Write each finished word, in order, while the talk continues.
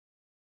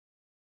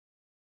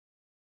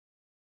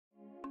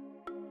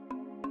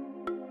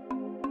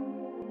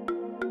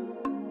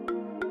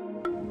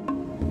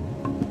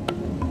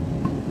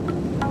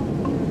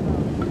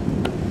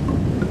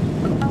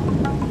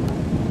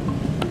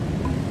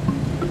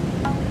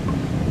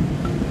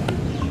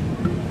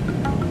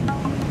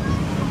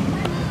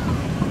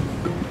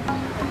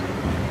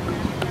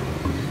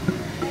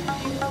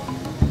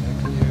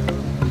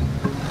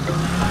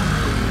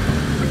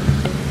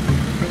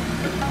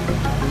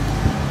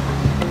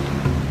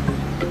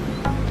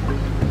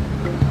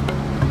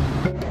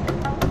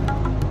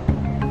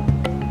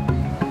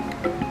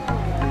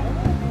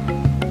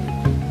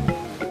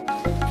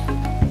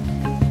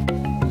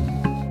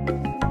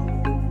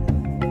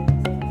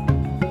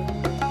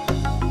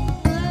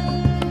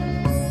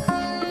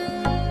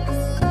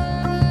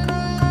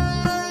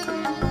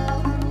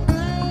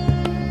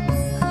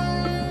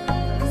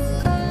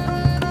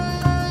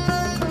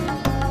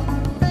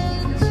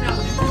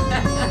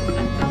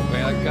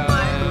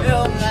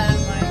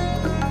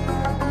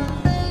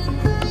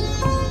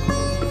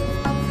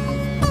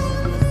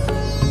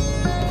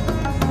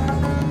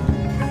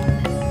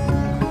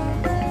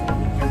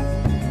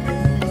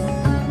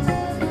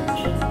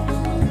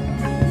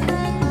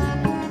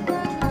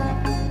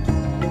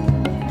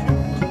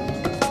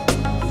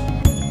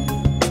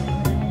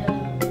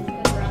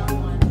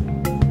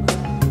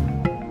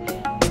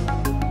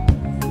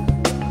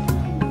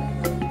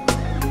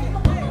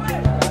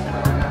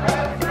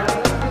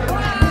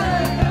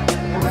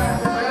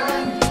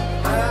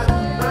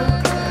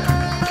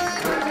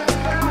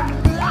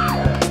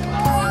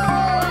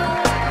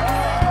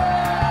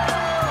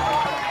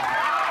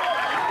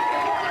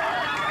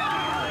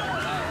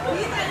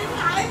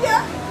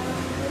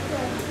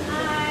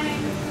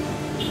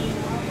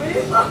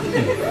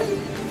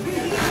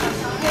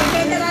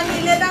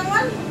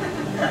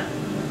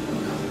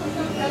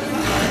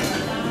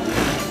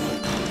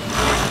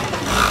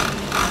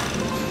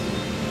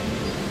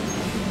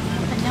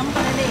Kenyang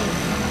pada deh.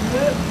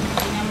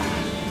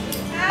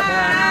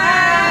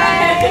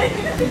 Hai.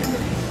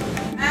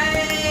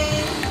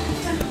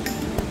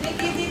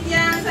 Niki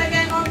Titiang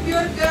second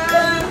Ompure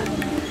girl.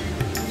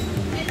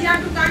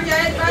 Titiang tukang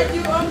jahit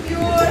baju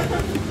Ompure.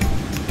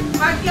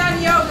 Pakaian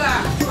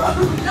yoga.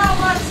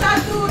 Nomor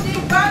 1 di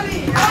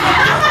Bali.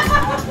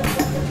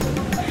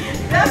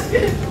 That's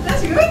good.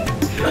 That's good.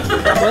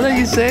 What are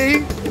you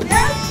saying?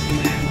 Yes.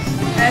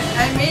 As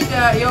I made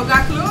the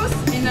yoga clothes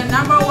in the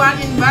number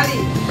 1 in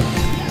Bali.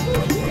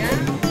 Yeah.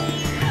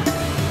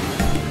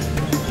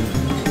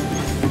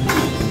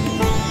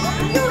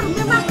 Ompure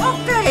memang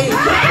oke.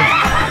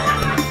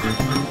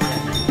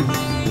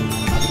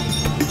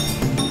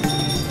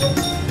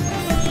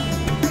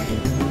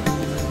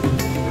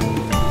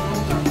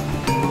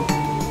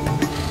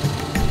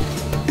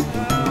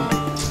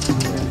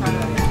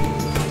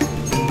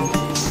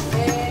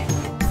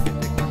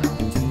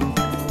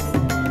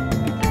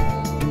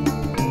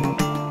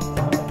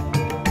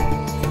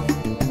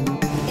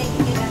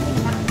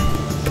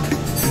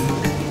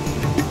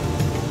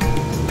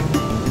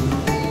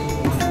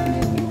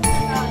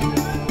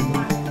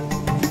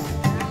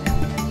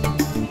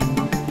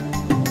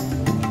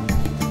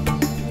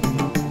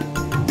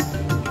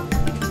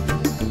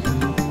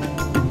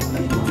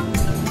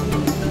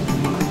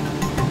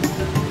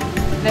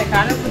 Dek,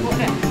 kalau tepuk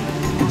dek.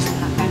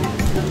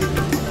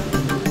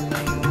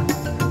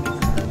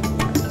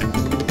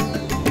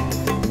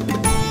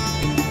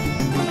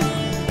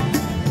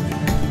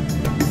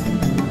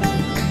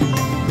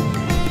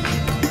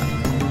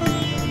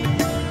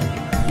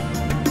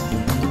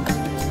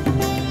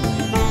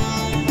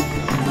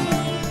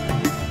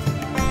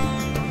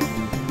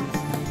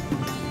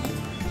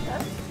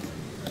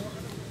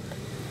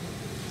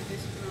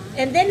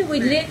 And then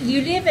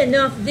you leave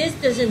enough. This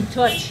doesn't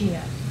touch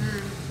here.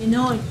 You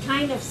know, it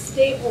kind of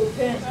stay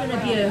open. It's gonna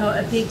be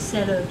a big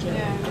seller job.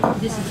 Yeah.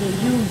 This is a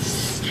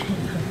huge.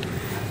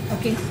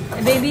 Okay,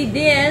 and maybe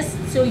this.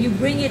 So you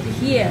bring it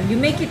here. You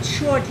make it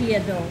short here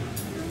though.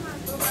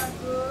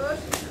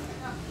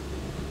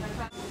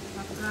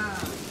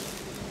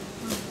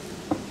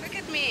 Look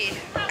at me.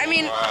 I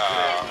mean,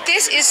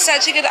 this is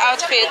such a good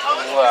outfit.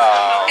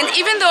 Wow. And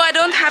even though I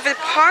don't have a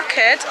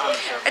pocket,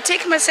 I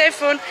take my cell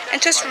phone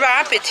and just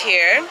wrap it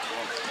here.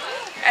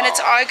 And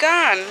it's all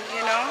gone, you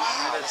know?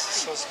 That's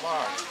so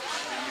smart.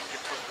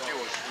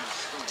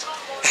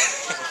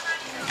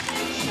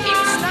 Keep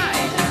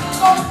style.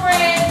 Go for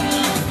it.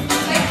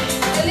 Like,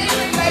 a little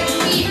bit like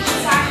me,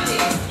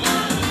 exactly.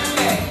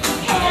 Okay.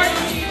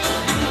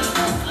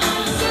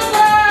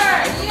 Super!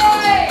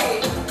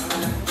 Yay!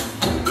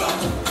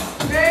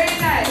 Very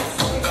nice.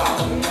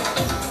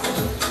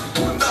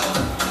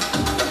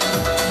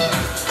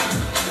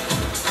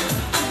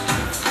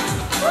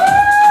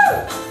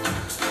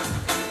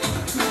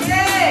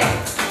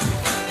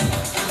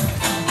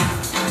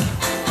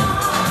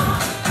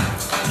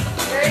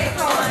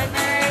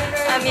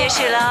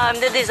 I'm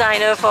the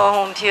designer for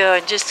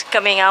Ompure, just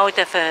coming out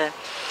of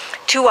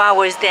 2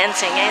 hours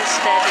dancing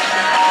instead.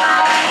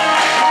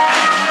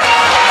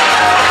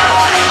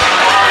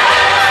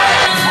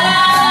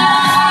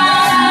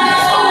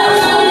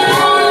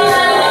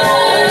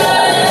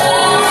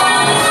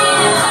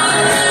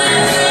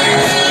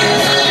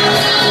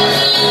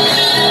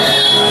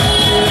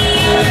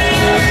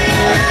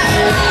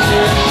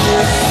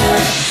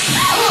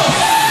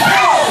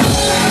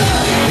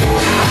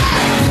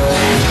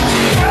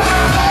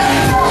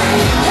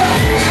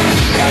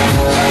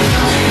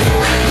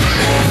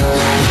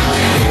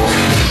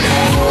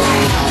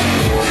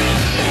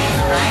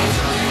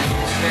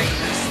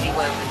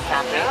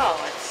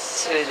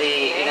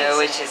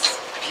 Which is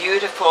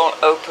beautiful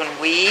open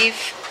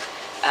weave,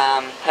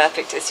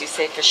 perfect as you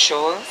say for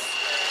shawls.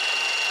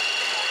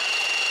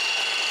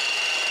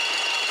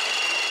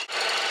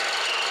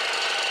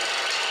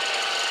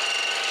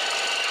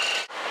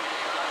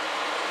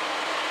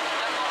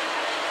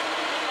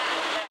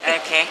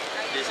 Okay.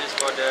 This is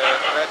for the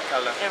red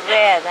color. The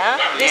red,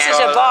 huh? This Yeah. is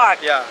a bark.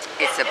 Yeah.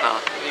 It's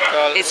about. We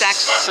call It's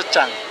actually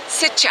secang.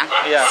 Sichang.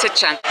 Yeah.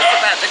 Sichang. It's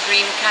about the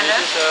green color.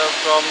 This is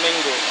from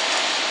mango.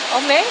 Oh,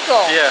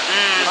 mango. Yeah.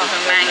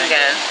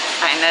 Mango.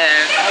 I know.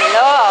 I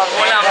love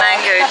All our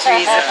mango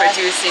trees are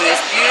producing this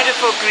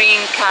beautiful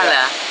green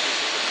color.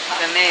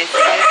 It's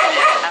amazing,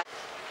 isn't it?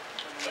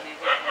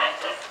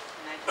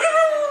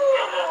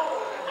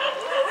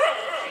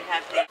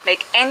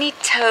 Like any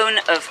tone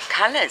of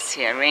colors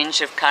here, range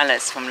of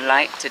colors from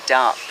light to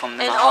dark, from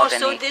the And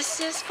mahogany. also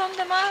this is from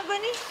the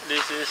mahogany?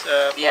 This is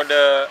Yeah. for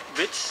the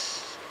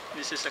beads.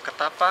 This is a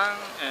ketapang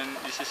and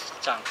this is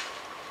chang.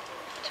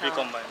 We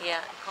combine.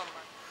 Yeah, combine.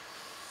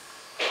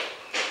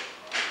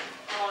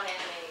 All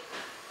handmade.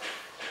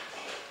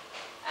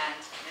 And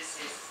this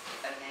is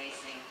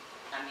amazing.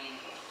 I mean,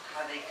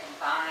 how they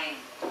combine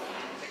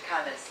the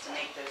colors to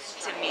make those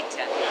to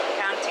meter,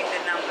 counting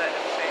the number of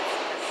threads.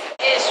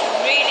 It's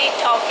really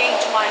talking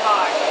by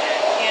heart.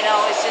 You know,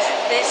 it's just,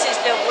 this is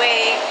the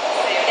way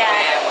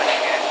that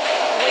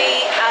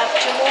we have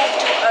to move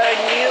to a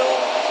new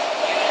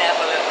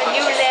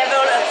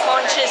level of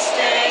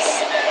consciousness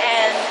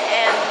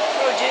and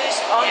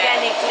produce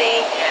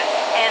organically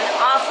and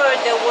offer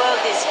the world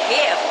this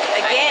gift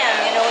again,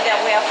 you know, that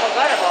we have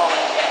forgot about.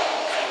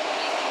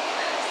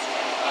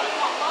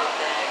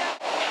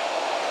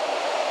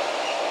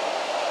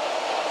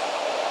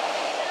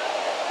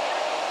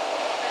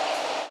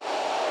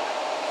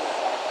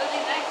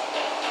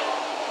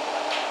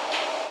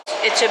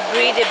 It's a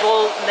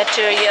breathable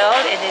material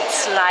and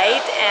it's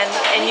light,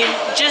 and you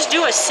just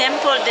do a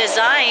simple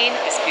design,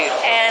 It's beautiful.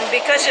 and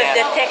because of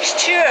the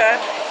texture,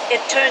 it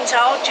turns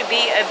out to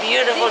be a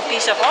beautiful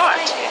piece of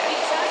art.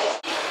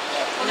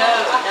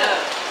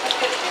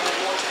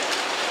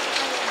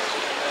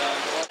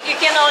 You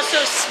can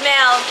also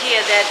smell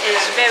here that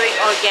is very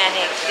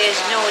organic. There's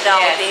no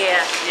doubt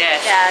there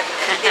that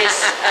this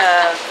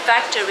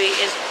factory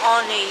is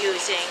only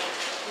using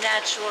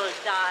natural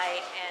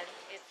dye.